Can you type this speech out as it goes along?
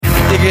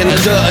Digging the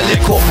dirt a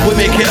little, we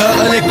make it hurt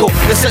a little.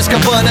 The sense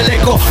can burn a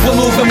little, we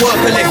move and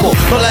work a little.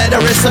 Not like the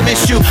rest I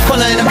miss you, can't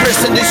let them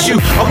press and diss you.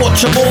 I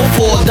watch them all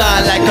fall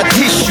down like a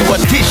tissue, a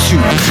tissue.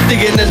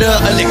 Digging the dirt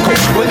a little,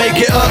 we make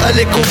it hurt a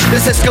little. The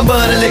sense can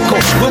burn a little,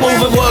 we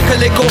move and work a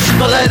little.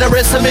 Not like the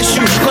rest I miss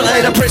you, can't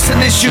let them press and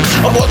diss you.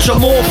 I watch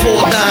them all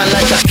fall down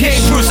like a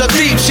came through some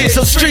deep shit,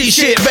 some street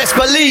shit, best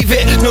believe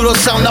it. Noodlez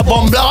sound a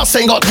bomb blast,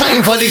 ain't got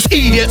time for these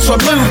idiots.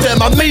 Remove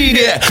them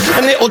immediate,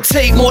 and it'll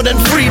take more than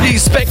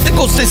 3D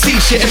spectacles to see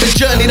shit. Every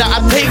journey that I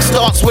take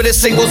starts with a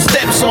single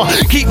step, so I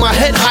keep my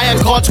head high and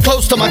cards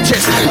close to my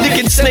chest.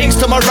 Licking snakes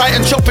to my right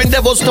and chopping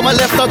devils to my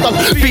left. I've done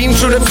been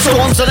through them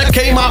storms and I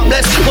came out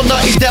blessed. I'm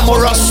not a demo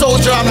or a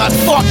soldier, I'm not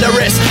fuck the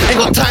rest. Ain't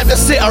got time to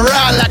sit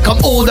around like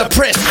I'm all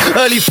depressed.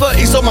 Early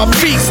 30s on my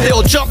feet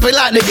still, jumping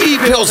like the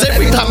E-pills.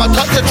 Every time I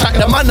touch the track,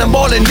 the man I'm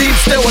balling deep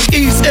still and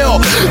he's ill.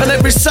 And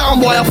every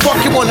sound boy I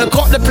fucking wanna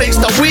cut the place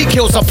that we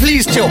kill, so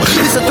please chill.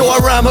 Listen to a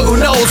rhymer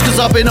who knows, cause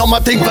I've been on my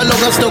thing for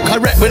long. I'm still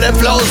correct with them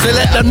flows, they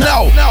let them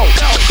know.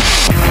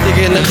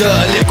 Digging the dirt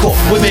a little,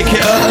 we make it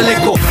hurt a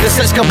little. The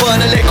sense can burn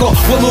a little,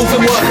 we move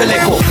and work a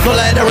little. Not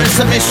like the rest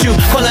I miss you,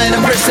 can't let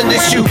them press and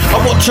diss you. I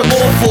watch them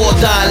all fall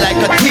down like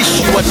a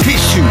tissue, a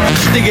tissue.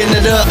 Digging the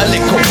dirt a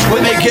little,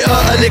 we make it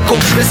hurt a little.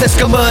 The sense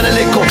can burn a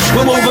little,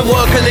 we move and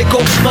work a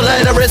little. Not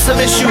like the rest I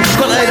miss you,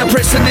 can't let them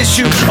press and diss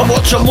you. I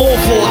watch them all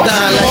fall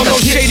down like a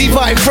shady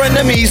vibe friend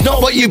of me, not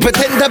what you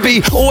pretend to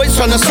be. Always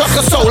trying to suck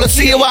a soul, I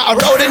see you out a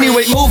road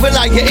anyway. Moving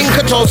like you're in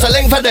control, so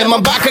length for them,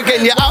 I'm back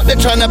again. You're out there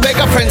trying to beg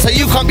a friend, so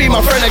you can't be my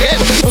friend again.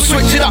 I'm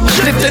switching up,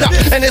 lift it up,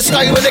 and it's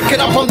like we're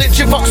licking up. I'm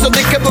ditching fucks, so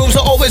dickhead moves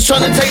are always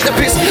trying to take the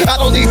piss. I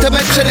don't need to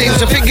mention names,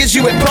 the thing is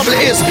you, it probably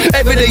is.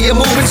 Every day you're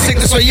moving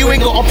sickness, so you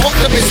ain't got a pop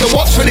the piss. So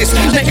watch for this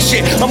next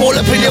shit, I'm all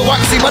up in your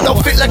waxy, man, don't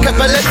fit like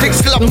epileptic.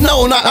 Still I'm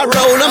known like I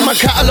roll, and my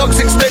catalog's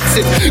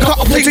extensive.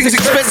 Got things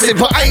expensive,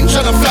 but I ain't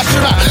trying to flash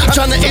it out. I'm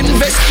trying to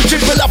invest,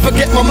 triple up and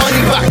get my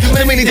money back.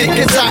 Too many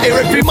dickheads out here,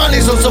 every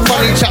money's on some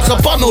funny chats. I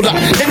bundle that,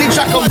 any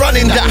track I'm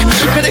running that.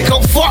 But they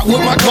can't fuck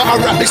with my gutter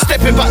rap, they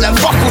stepping back like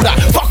fuck all that,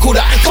 fuck all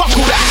that. Fuck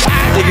all that.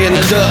 Digging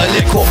the dirt a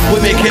little, we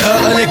make it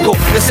hurt a little.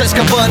 The sense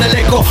can burn a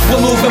little, we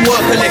move and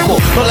work a little.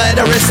 Not like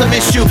the rest I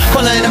miss you,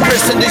 can't let them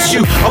press and diss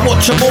you. I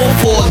watch them all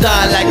fall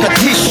down like a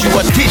tissue,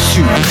 a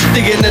tissue.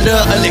 Digging the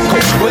dirt a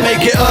little, we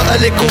make it hurt a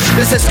little.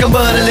 The sense can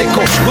burn a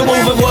little, we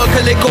move and work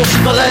a little.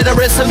 Not like the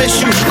rest I miss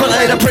you, can't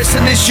let them press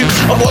and diss you.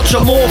 I watch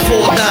them all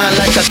fall down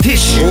like a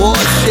tissue. Oh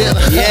shit,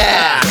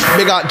 yeah.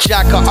 Big up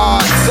Jack of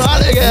Arts.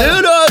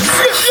 Noodlez.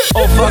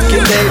 Oh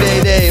fucking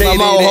day. My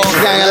Mohawk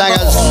gang of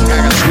langers.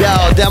 Yo,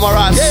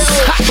 Demoras.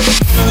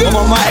 I'm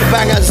on my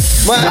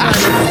bangers.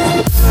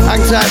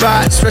 Hang tight,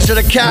 right? Special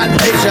the can.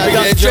 Big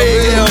up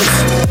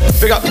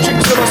Dreams. Big up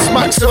tricks of us,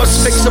 smacks of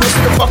us, fix of us,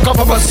 the fuck up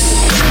of us.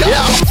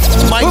 Yeah,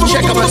 mic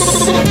check of us.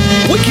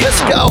 Wicked,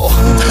 let's go.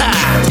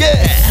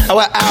 Yeah, I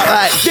went out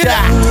like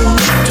that.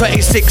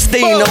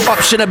 2016, no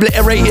option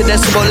obliterated.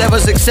 Decibel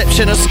levels,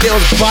 exceptional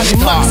skills, body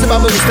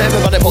maximum moves to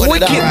everybody.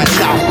 Wicked right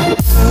now.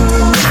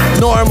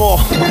 Normal.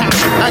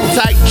 Hang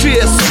tight,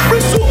 cheers.